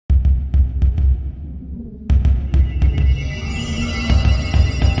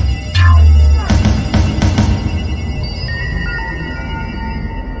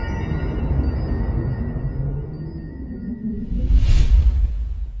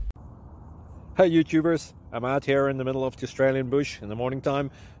Hey YouTubers, I'm out here in the middle of the Australian bush in the morning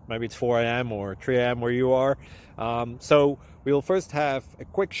time. Maybe it's 4 a.m. or 3 a.m. where you are. So we'll first have a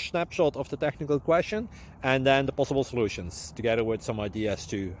quick snapshot of the technical question and then the possible solutions, together with some ideas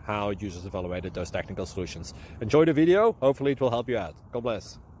to how users evaluated those technical solutions. Enjoy the video, hopefully it will help you out. God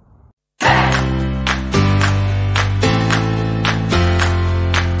bless.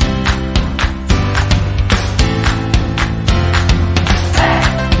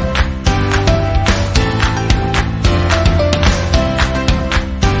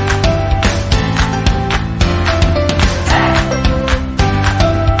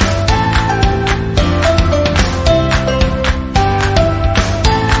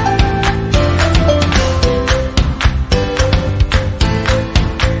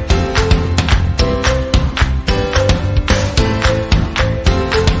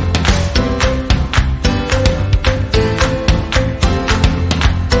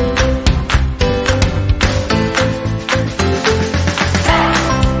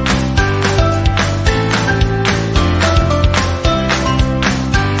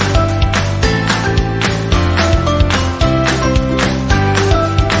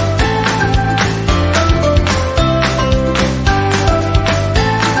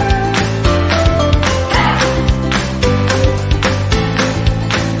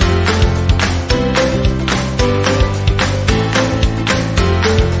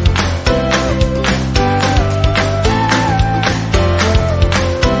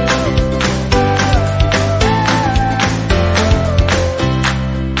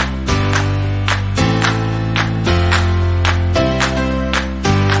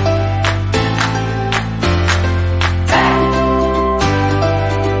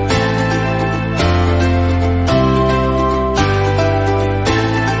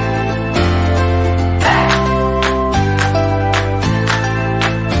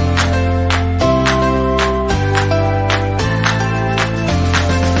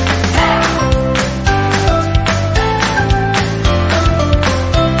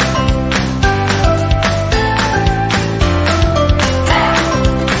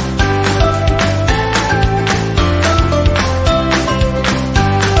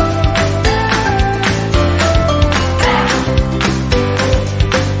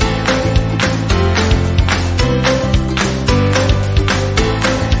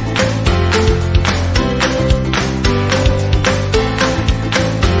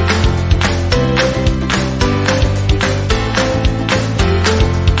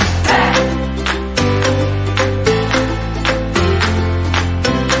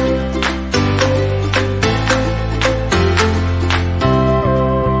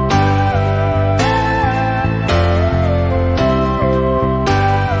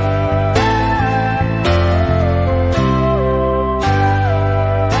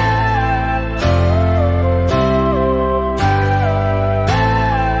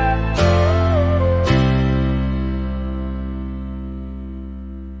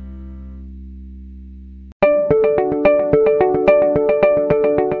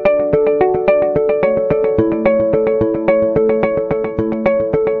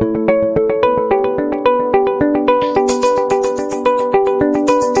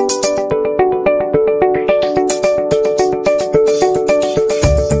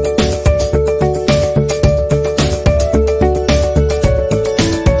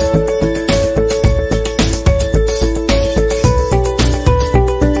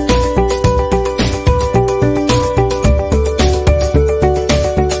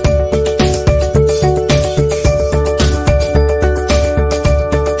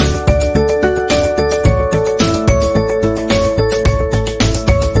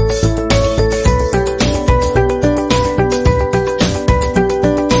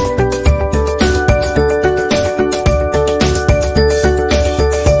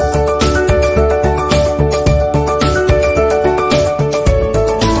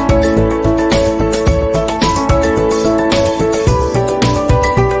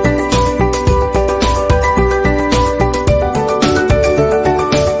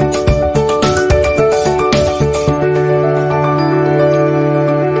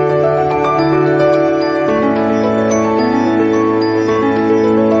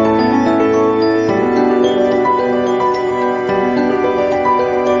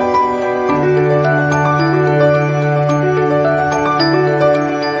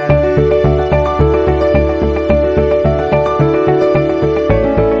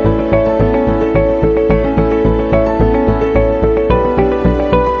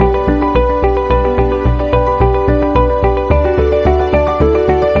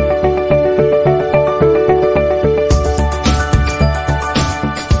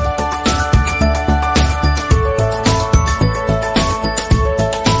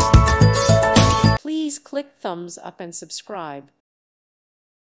 thumbs up and subscribe.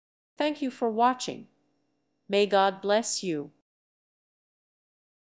 Thank you for watching. May God bless you.